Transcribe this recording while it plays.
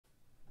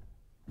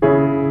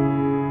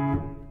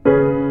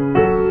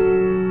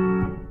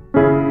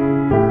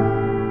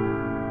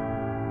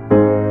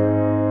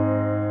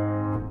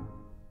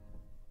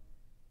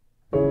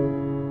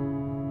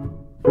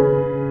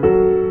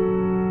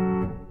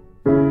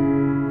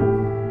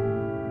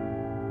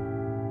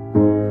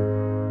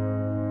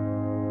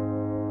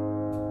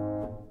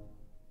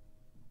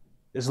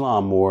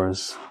Islam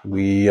Wars,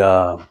 we're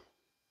going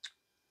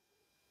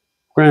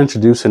to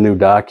introduce a new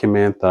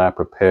document that I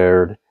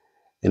prepared,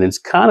 and it's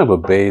kind of a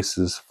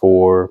basis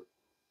for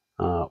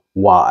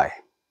why.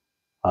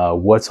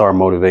 What's our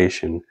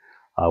motivation?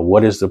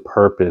 What is the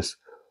purpose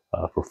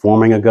for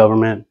forming a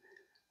government?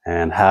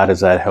 And how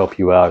does that help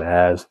you out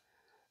as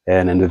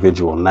an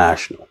individual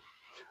national?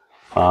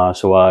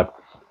 So I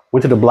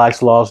went to the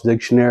Black's Laws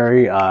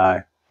Dictionary.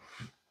 I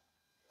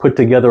put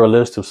together a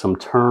list of some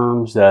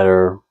terms that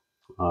are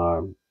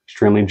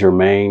extremely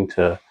germane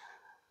to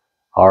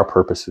our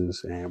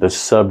purposes and the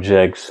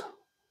subjects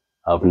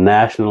of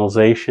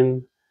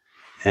nationalization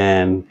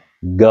and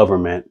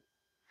government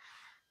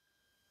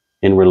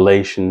in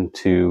relation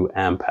to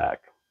AMPAC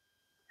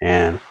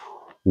and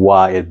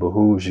why it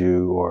behooves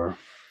you or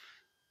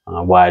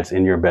why it's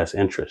in your best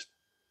interest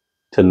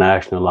to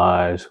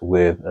nationalize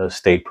with a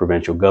state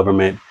provincial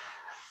government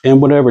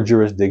in whatever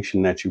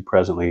jurisdiction that you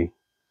presently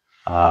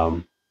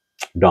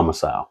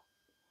domicile.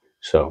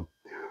 So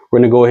we're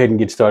going to go ahead and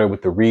get started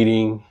with the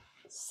reading.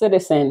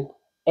 Citizen,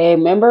 a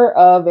member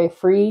of a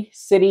free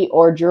city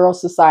or jural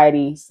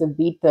society,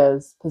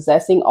 civitas,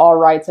 possessing all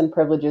rights and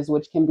privileges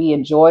which can be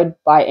enjoyed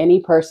by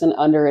any person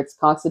under its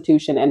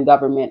constitution and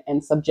government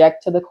and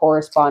subject to the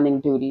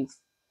corresponding duties.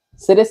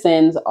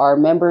 Citizens are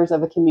members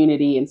of a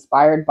community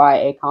inspired by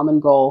a common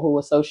goal who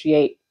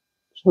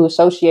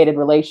associated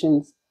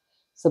relations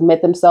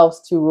submit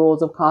themselves to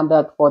rules of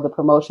conduct for the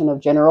promotion of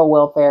general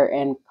welfare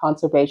and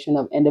conservation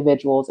of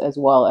individuals as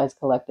well as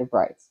collective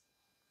rights.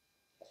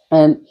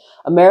 And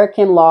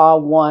American Law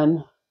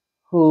 1,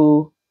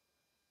 who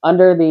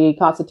under the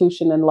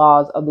Constitution and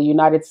laws of the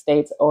United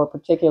States or a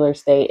particular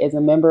state is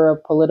a member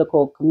of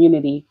political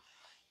community,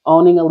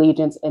 owning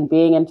allegiance and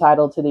being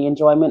entitled to the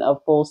enjoyment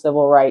of full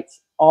civil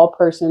rights, all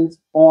persons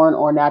born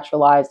or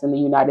naturalized in the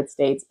United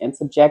States and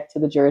subject to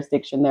the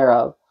jurisdiction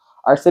thereof,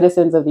 are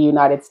citizens of the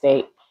United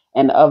States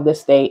and of the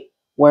state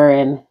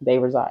wherein they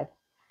reside.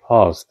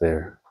 Pause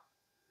there.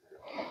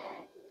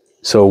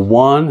 So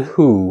one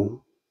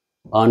who,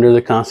 under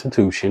the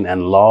Constitution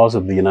and laws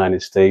of the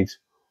United States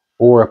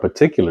or a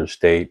particular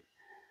state,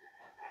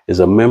 is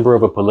a member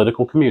of a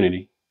political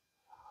community,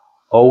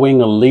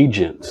 owing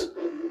allegiance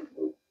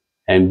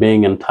and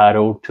being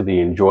entitled to the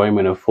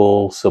enjoyment of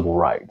full civil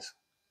rights.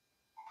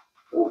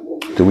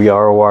 Do we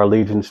owe our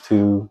allegiance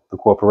to the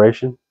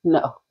corporation?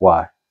 No.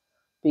 Why?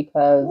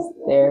 Because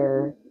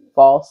they're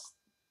false,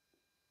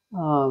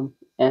 and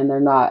they're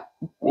not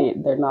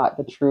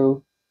the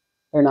true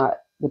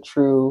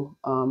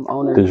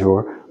owners. De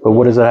jure. But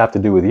what does that have to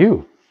do with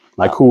you?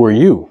 Like, who are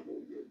you?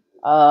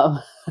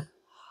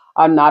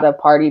 I'm not a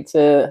party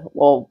to,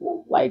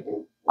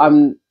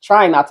 I'm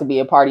trying not to be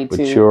a party to.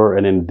 But you're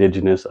an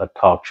indigenous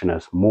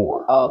autochthonous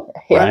Moor. Oh,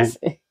 okay. Yes.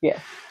 Right?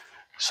 Yeah.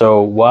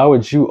 So why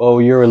would you owe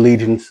your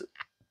allegiance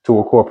to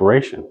a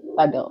corporation?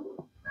 I don't.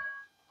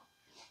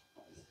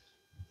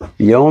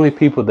 The only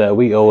people that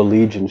we owe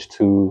allegiance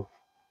to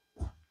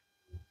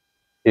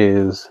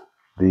is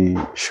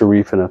the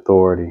Sharif and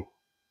authority,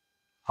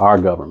 our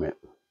government,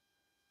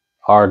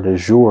 our de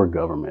jure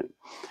government,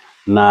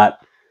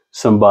 not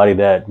somebody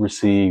that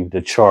received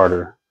a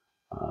charter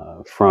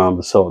from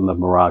the Sultan of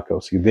Morocco.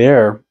 See,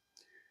 they're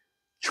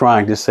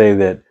trying to say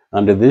that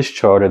under this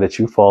charter that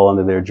you fall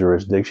under their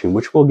jurisdiction,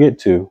 which we'll get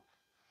to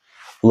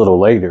a little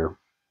later,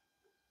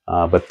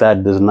 but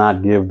that does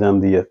not give them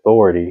the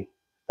authority.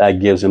 That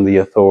gives them the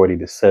authority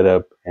to set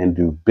up and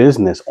do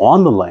business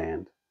on the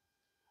land,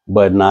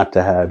 but not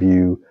to have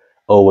you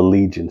owe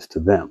allegiance to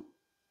them.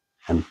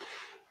 And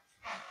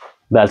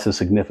that's the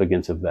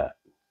significance of that.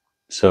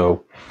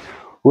 So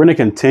we're going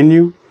to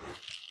continue.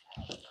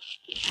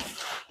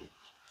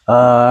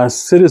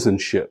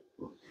 Citizenship.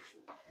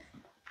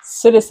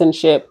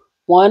 Citizenship,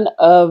 one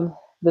of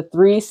the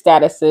three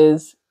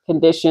statuses,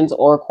 conditions,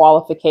 or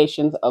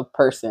qualifications of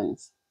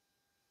persons.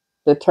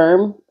 The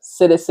term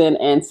citizen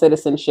and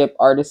citizenship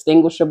are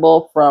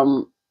distinguishable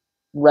from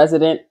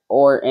resident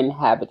or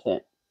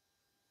inhabitant.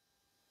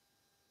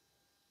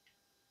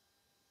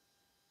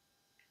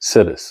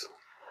 Civis.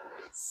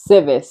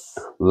 Civis.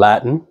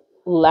 Latin.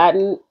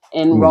 Latin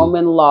in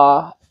Roman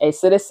law, a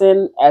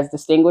citizen as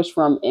distinguished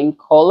from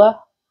incola,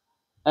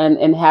 an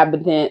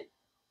inhabitant,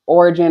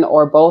 origin,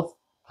 or both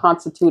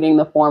constituting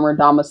the former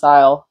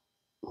domicile,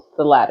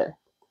 the latter.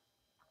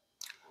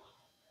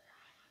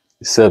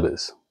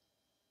 Civis.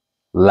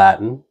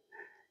 Latin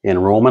in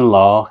Roman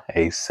law,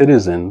 a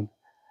citizen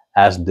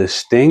as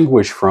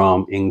distinguished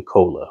from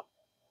incola.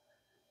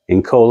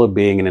 Incola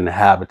being an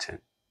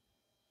inhabitant,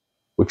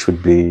 which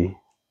would be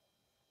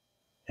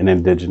an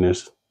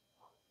indigenous,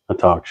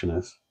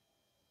 autochthonous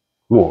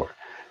Moor.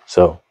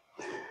 So,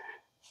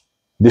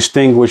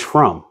 distinguished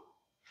from.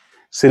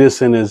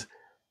 Citizen is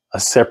a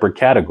separate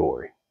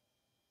category.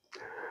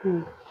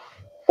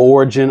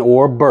 Origin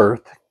or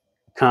birth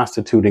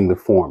constituting the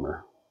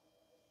former.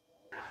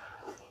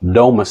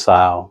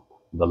 Domicile,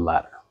 the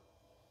latter.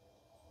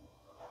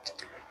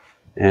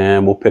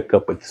 And we'll pick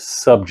up with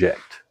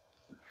subject.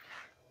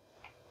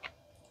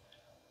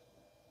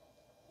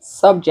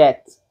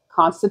 Subject,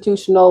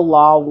 Constitutional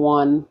Law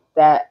 1,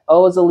 that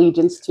owes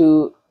allegiance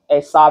to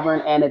a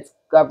sovereign and is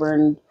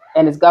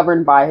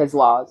governed by his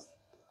laws.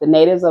 The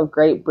natives of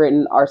Great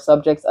Britain are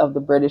subjects of the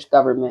British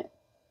government.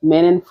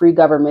 Men in free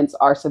governments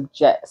are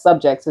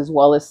subjects as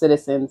well as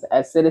citizens.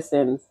 As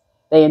citizens,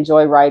 they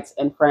enjoy rights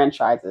and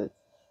franchises.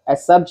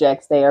 As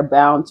subjects, they are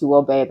bound to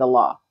obey the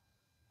law.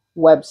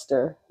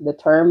 Webster. The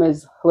term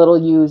is little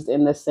used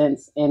in the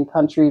sense in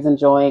countries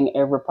enjoying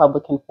a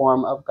republican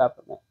form of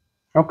government.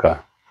 Okay.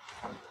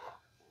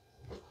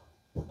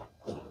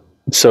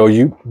 So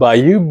by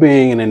you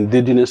being an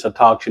indigenous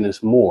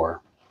autochthonous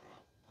Moor,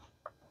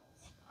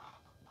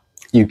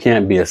 you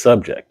can't be a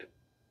subject,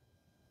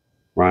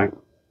 right?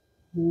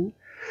 Mm-hmm.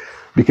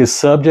 Because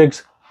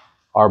subjects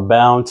are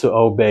bound to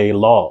obey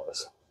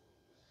laws.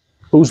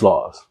 Whose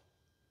laws?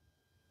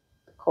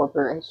 The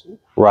corporation.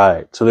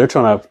 Right. So they're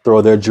trying to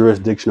throw their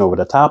jurisdiction over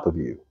the top of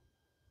you,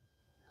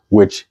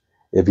 which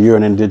if you're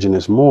an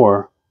indigenous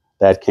Moor,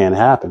 that can't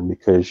happen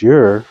because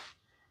you're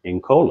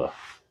in Kola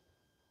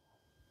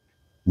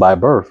by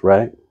birth,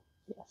 right?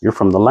 Yes. You're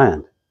from the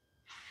land.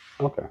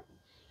 Okay.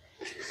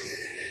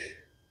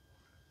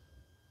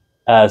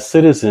 As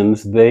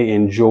citizens, they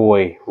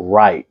enjoy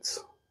rights,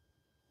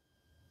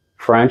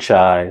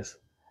 franchise.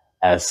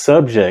 As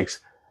subjects,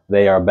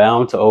 they are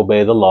bound to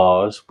obey the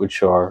laws,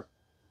 which are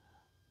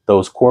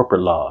those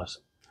corporate laws.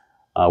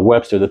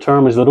 Webster, the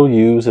term is little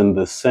used in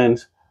the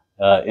sense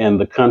in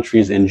the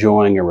countries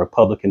enjoying a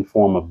republican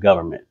form of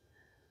government.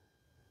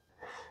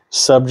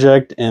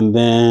 Subject and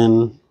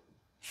then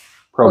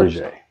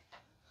protege.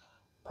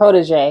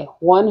 Protege,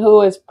 one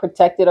who is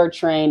protected or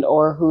trained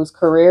or whose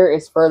career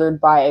is furthered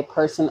by a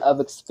person of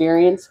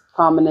experience,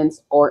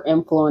 prominence, or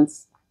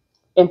influence.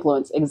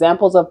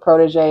 Examples of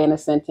protege in a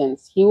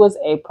sentence. He was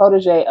a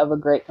protege of a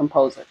great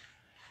composer.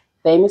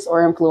 Famous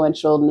or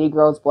influential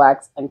Negroes,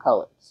 blacks, and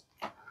colors.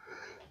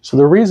 So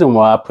the reason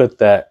why I put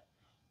that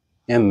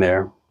in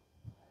there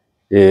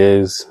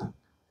is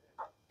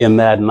in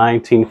that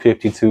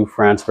 1952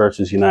 France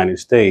versus United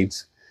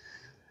States,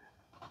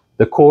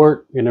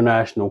 the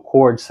international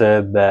court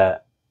said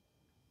that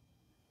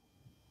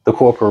the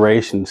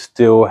corporation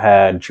still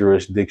had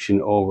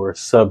jurisdiction over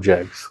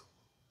subjects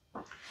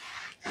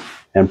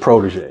and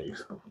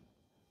proteges,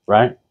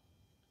 right?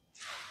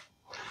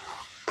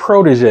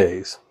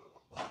 Proteges,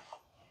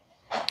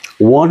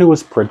 one who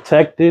is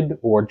protected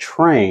or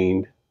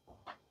trained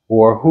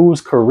or whose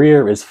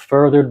career is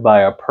furthered by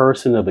a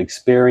person of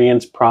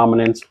experience,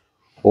 prominence,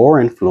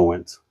 or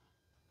influence.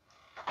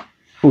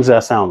 Who's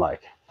that sound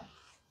like?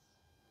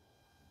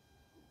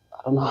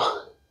 I don't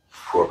know.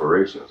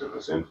 Corporations and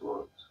its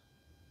influence.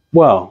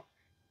 Well,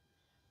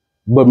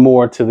 but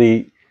more to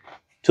the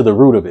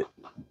root of it.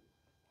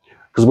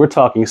 Because we're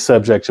talking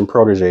subjects and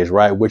proteges,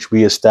 right? Which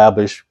we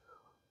established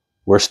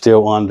were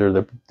still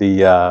under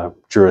the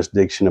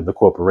jurisdiction of the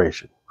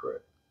corporation.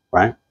 Correct.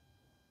 Right?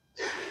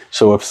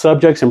 So if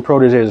subjects and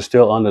proteges are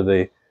still under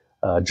the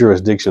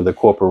jurisdiction of the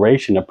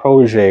corporation, a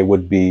protege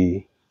would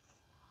be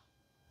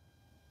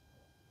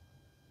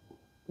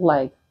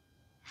like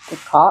the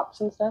cops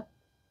and stuff,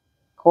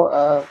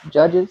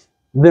 judges.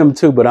 Them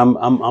too, but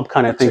I'm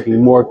kind of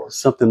thinking more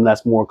something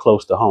that's more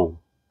close to home.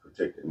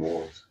 Protected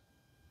morals.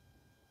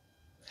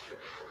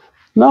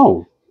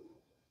 No.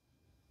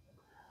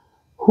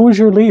 Who's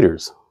your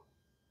leaders?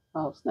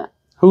 Oh snap!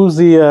 Who's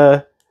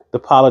the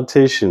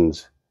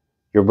politicians?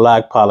 Your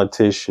black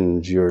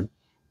politicians, your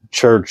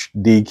church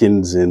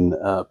deacons and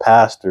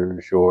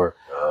pastors, your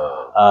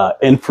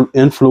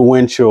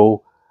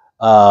influential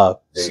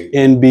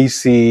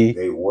NBC.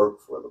 They work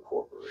for the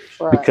corporation.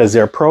 Right. Because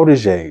they're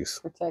proteges.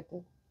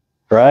 Protected.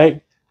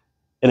 Right?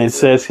 And it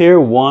says here,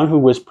 one who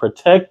was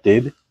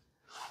protected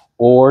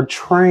or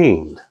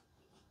trained.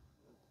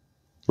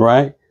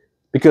 Right?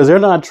 Because they're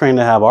not trained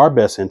to have our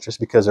best interest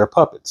because they're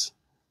puppets.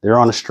 They're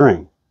on a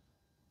string.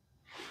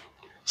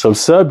 So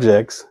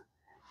subjects,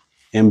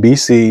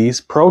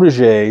 MBCs,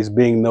 proteges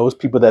being those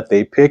people that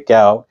they pick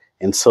out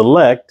and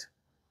select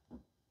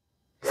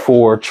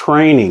for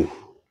training,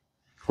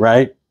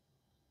 right?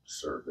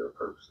 Serve their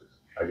purposes.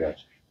 I got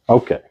you.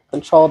 Okay.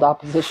 Controlled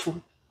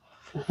opposition.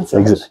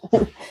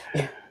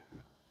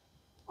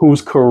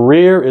 Whose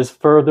career is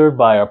furthered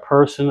by a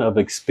person of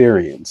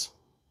experience.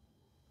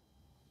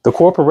 The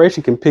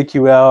corporation can pick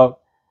you out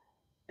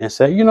and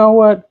say, you know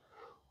what?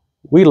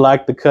 We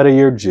like the cut of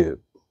your jib,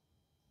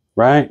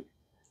 right?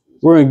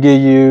 We're going to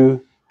give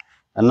you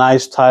a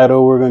nice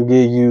title. We're going to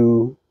give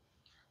you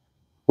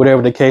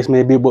whatever the case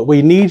may be, but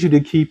we need you to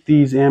keep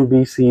these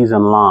MBCs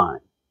in line.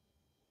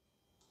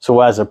 So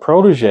as a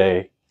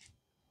protege,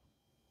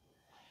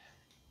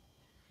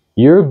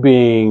 you're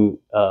being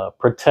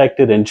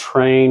protected and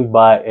trained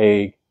by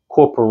a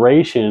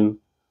corporation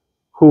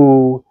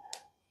who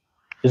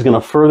is going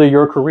to further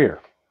your career,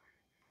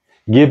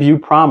 give you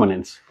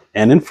prominence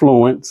and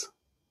influence.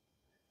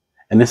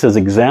 And this is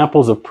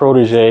examples of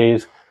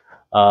proteges.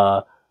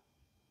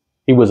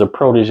 He was a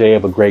protege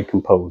of a great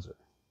composer.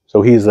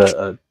 So he's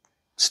a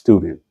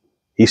student.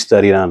 He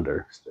studied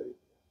under.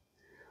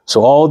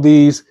 So all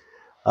these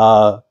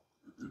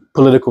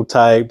political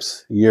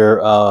types,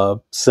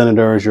 your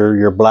senators,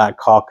 your black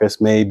caucus,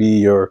 maybe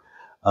your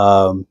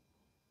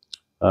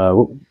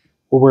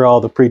what were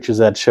all the preachers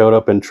that showed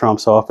up in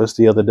Trump's office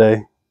the other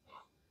day?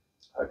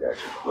 I got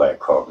you. Black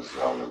caucus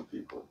and all them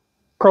people.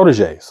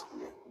 Proteges,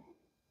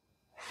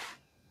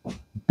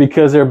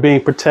 because they're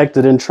being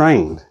protected and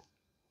trained,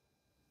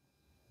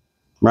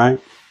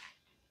 right?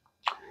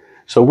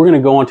 So we're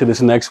going to go on to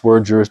this next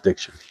word,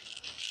 jurisdiction.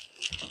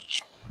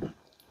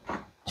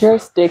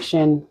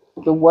 Jurisdiction.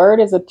 The word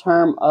is a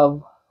term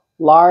of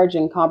large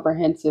and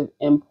comprehensive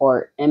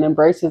import and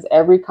embraces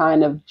every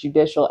kind of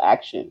judicial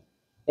action.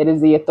 It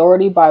is the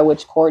authority by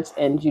which courts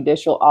and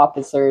judicial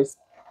officers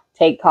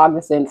take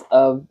cognizance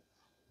of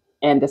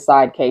and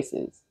decide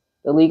cases.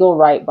 The legal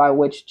right by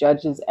which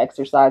judges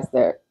exercise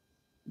their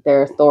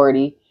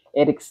authority.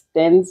 It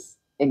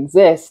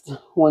exists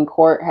when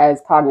court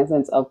has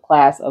cognizance of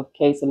class of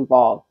case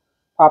involved.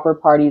 Proper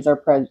parties are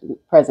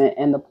present,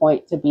 and the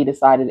point to be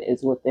decided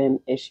is within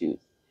issues.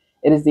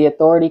 It is the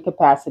authority,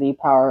 capacity,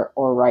 power,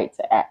 or right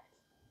to act.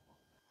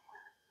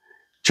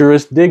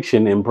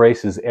 Jurisdiction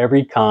embraces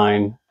every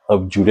kind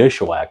of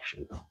judicial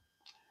action.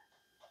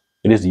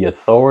 It is the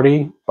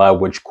authority by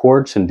which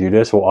courts and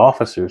judicial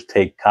officers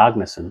take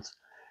cognizance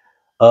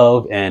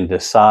of and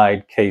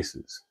decide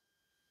cases.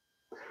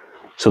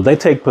 So they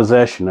take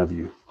possession of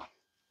you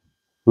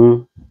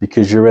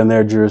because you're in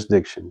their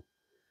jurisdiction.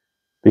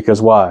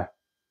 Because why?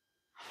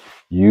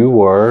 You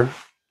were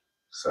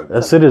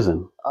a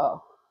citizen,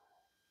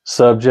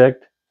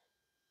 subject,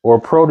 or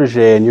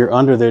protege, and you're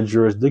under their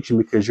jurisdiction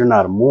because you're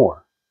not a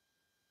Moor,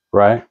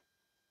 right?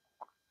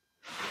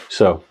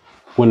 So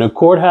when the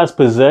court has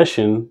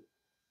possession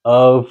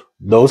of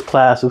those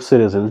class of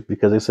citizens,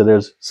 because they said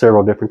there's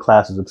several different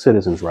classes of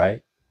citizens,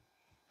 right?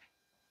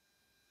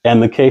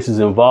 And the cases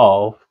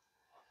involved,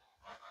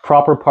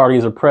 proper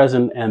parties are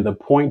present, and the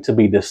point to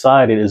be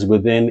decided is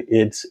within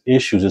its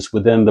issues. It's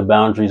within the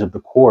boundaries of the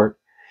court.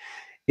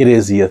 It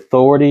is the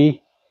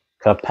authority,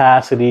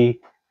 capacity,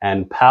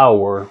 and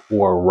power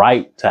or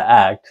right to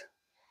act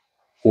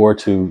or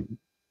to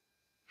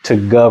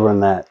govern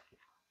that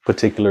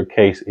particular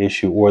case,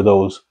 issue, or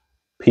those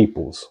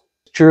peoples.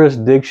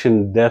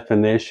 Jurisdiction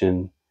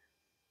definition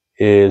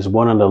is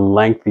one of the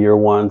lengthier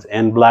ones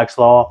in Black's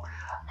Law.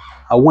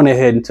 I went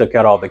ahead and took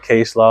out all the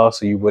case law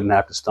so you wouldn't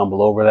have to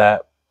stumble over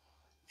that.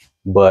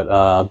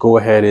 But go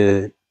ahead.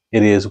 It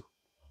is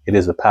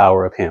the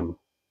power of him.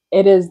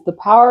 It is the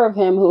power of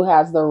him who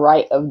has the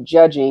right of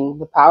judging,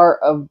 the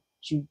power of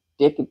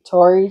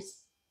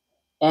judicatories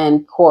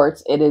and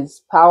courts. It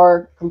is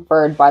power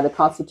conferred by the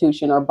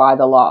Constitution or by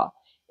the law.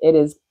 It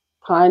is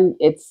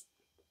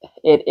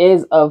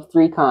of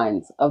three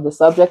kinds: of the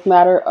subject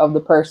matter, of the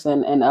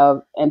person,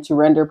 and to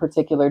render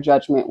particular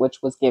judgment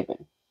which was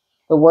given.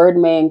 The word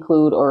may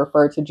include or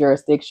refer to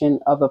jurisdiction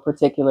of a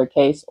particular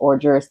case or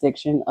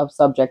jurisdiction of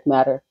subject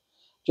matter,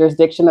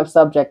 jurisdiction of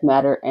subject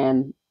matter,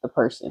 and the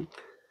person.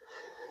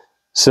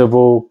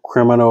 Civil,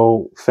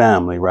 criminal,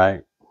 family,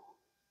 right?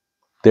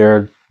 There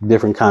are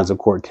different kinds of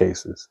court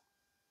cases.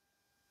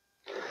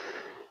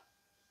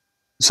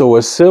 So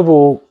a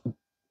civil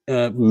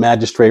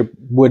magistrate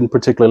wouldn't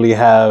particularly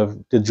have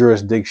the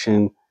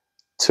jurisdiction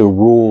to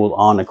rule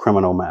on a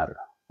criminal matter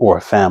or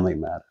a family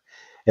matter.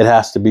 It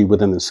has to be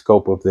within the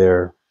scope of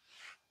their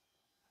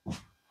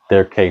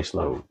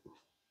caseload.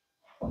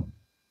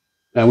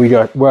 And we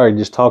already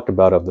just talked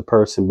about of the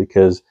person,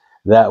 because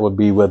that would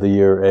be whether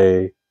you're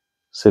a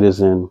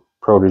citizen,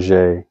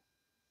 protege,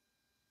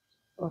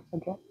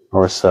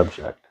 or a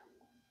subject.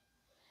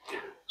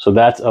 So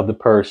that's of the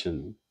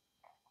person.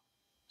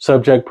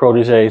 Subject,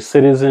 protege,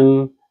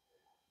 citizen,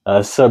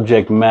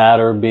 subject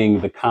matter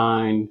being the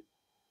kind,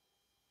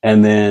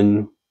 and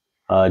then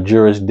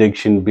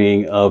jurisdiction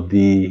being of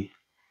the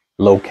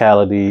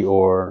locality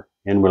or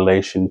in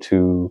relation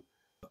to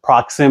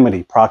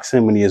proximity.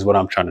 Proximity is what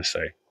I'm trying to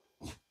say.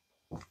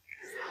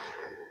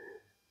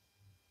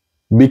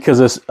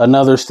 Because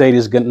another state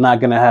is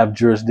not going to have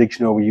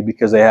jurisdiction over you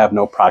because they have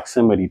no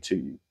proximity to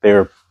you.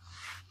 They're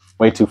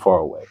way too far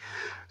away.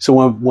 So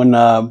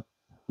when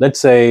let's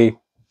say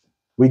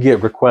we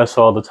get requests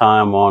all the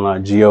time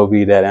on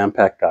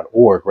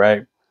gov.ampac.org,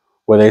 right?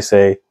 Where they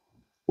say,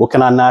 well,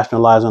 can I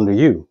nationalize under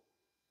you?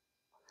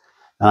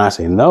 And I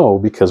say, no,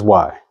 because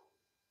why?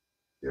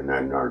 They're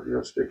not in our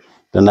jurisdiction.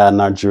 They're not in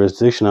our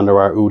jurisdiction under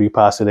our Udi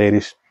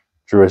Pasadena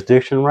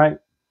jurisdiction, right?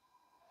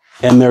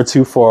 And they're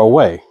too far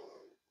away.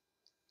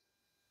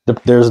 We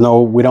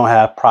don't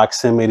have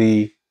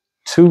proximity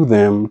to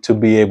them to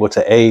be able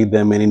to aid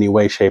them in any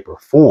way, shape, or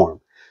form.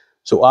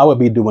 So I would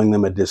be doing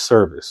them a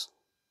disservice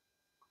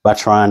by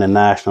trying to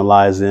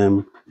nationalize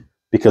them,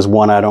 because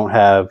one, I don't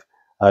have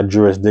a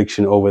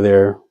jurisdiction over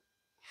their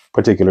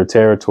particular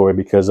territory,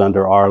 because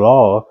under our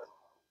law,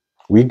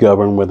 we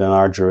govern within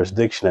our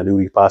jurisdiction, at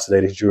Udi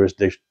Pasadena's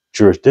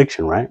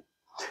jurisdiction, right?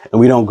 And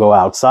we don't go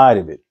outside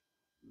of it,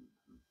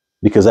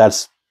 because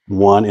that's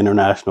one,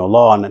 international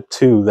law, and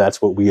two,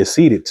 that's what we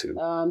acceded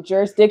to.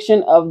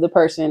 Jurisdiction of the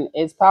person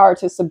is power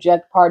to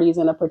subject parties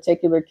in a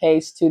particular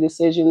case to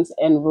decisions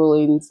and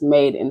rulings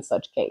made in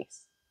such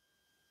case.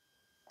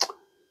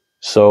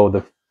 So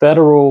the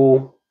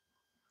federal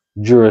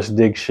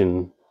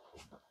jurisdiction,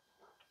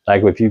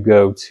 like if you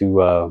go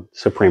to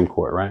Supreme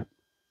Court, right?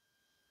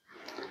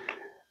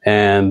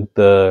 And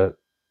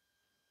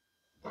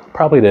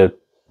probably the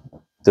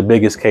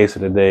biggest case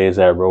of the day is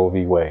that Roe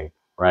v. Wade,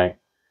 right?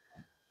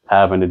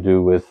 Having to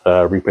do with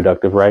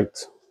reproductive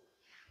rights.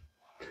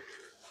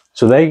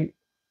 So they,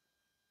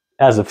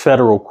 as a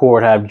federal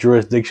court, have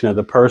jurisdiction of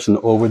the person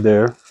over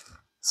their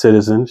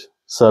citizens,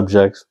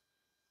 subjects,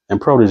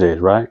 and proteges,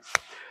 right?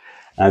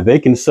 And they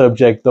can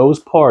subject those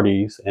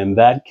parties in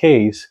that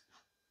case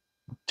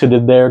to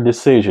their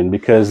decision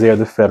because they're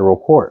the federal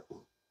court.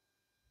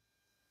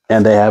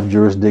 And they have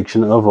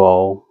jurisdiction of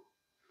all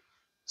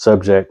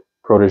subject,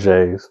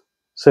 proteges,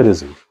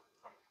 citizens.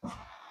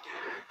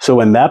 So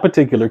in that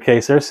particular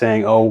case, they're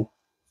saying, oh,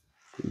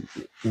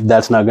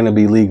 that's not going to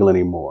be legal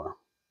anymore.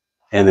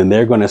 And then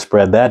they're going to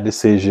spread that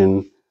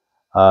decision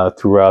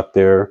throughout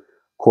their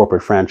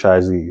corporate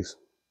franchisees.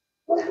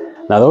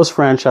 Now, those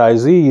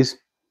franchisees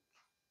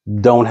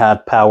don't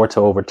have power to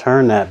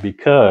overturn that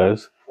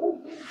because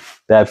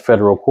that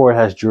federal court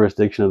has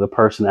jurisdiction of the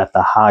person at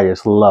the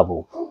highest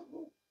level.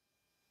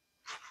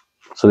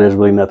 So there's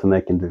really nothing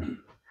they can do.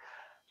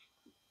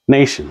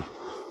 Nation.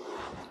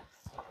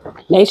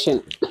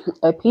 Nation,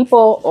 a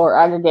people or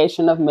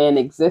aggregation of men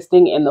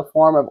existing in the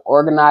form of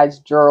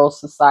organized jural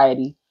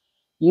society,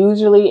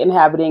 usually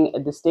inhabiting a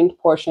distinct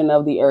portion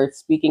of the earth,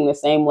 speaking the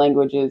same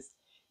languages,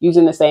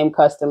 using the same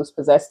customs,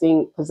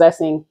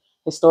 possessing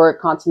historic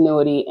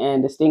continuity,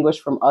 and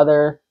distinguished from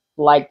other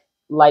like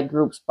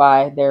groups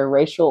by their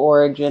racial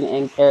origin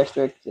and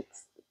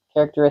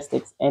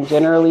characteristics, and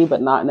generally,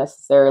 but not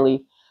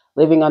necessarily,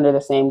 living under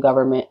the same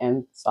government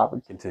and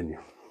sovereignty. Continue.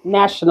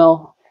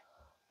 National,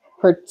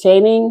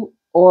 pertaining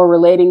or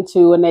relating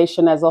to a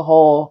nation as a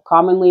whole,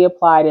 commonly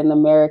applied in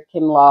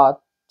American law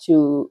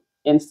to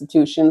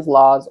institutions,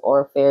 laws,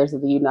 or affairs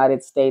of the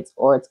United States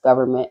or its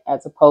government,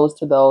 as opposed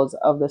to those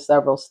of the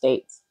several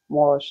states.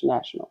 Moorish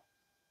national.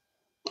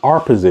 Our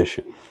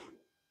position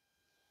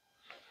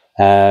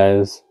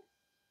as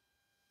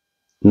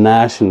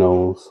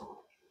nationals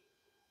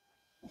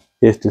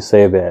is to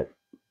say that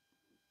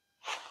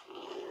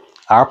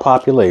our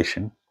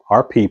population,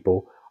 our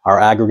people, our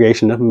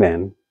aggregation of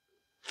men,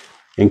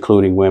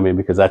 including women,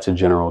 because that's a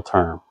general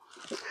term,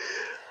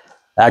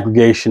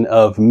 aggregation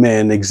of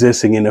men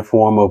existing in the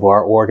form of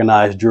our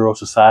organized jural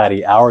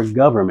society, our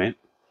government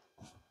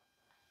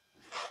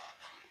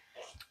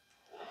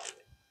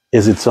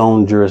is its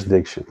own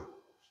jurisdiction.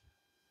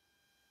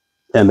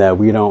 And that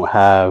we don't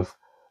have,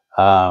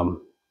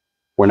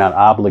 we're not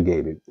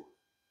obligated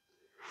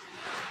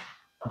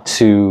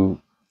to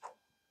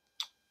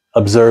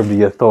observe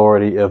the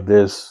authority of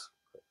this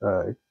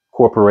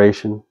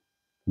corporation,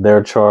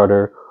 their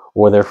charter,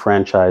 or their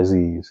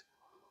franchisees,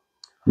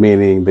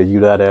 meaning the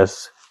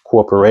UDS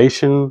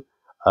Corporation,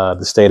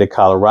 the state of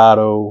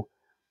Colorado,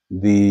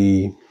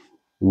 the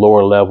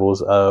lower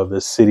levels of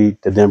the city,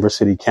 the Denver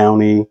City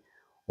County,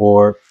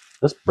 or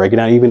let's break it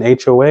down, even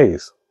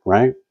HOAs,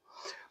 right?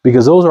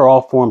 Because those are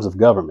all forms of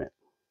government.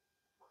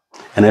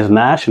 And as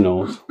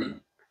nationals,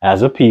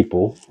 as a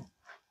people,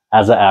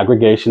 as an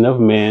aggregation of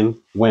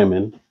men,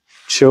 women,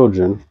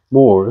 children,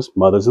 Moors,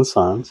 mothers and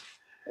sons,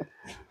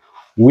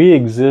 we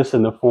exist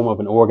in the form of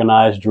an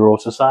organized jural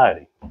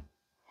society,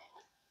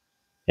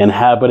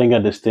 inhabiting a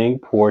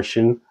distinct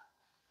portion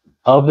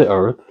of the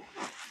earth,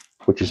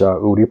 which is our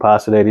Udi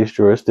Possidades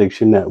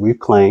jurisdiction that we've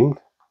claimed,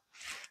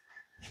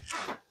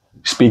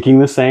 speaking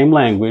the same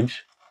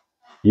language,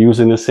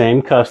 using the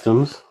same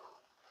customs,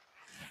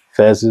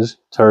 fezzes,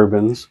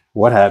 turbans,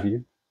 what have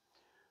you,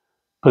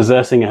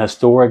 possessing a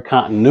historic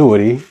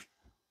continuity,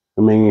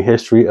 meaning a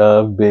history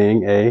of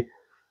being a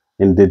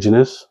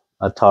indigenous,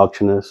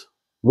 autochthonous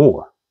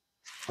Moor,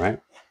 right?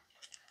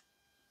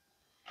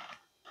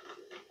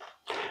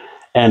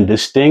 And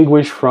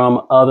distinguished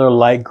from other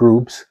like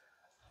groups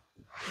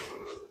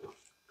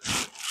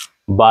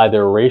by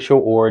their racial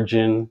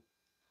origin,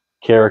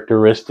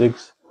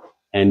 characteristics,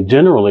 and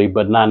generally,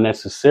 but not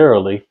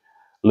necessarily,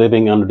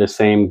 living under the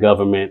same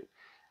government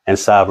and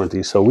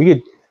sovereignty. So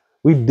we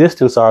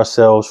distance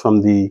ourselves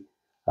from the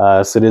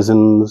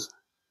citizens,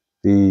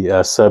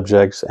 the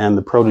subjects, and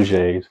the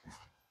proteges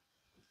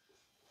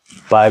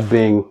by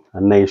being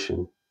a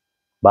nation,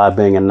 by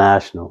being a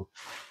national,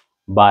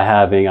 by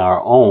having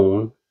our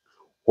own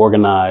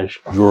organized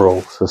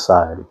rural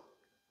society.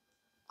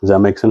 Does that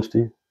make sense to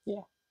you?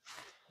 Yeah.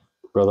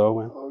 Brother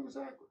Owen? Oh,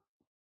 exactly.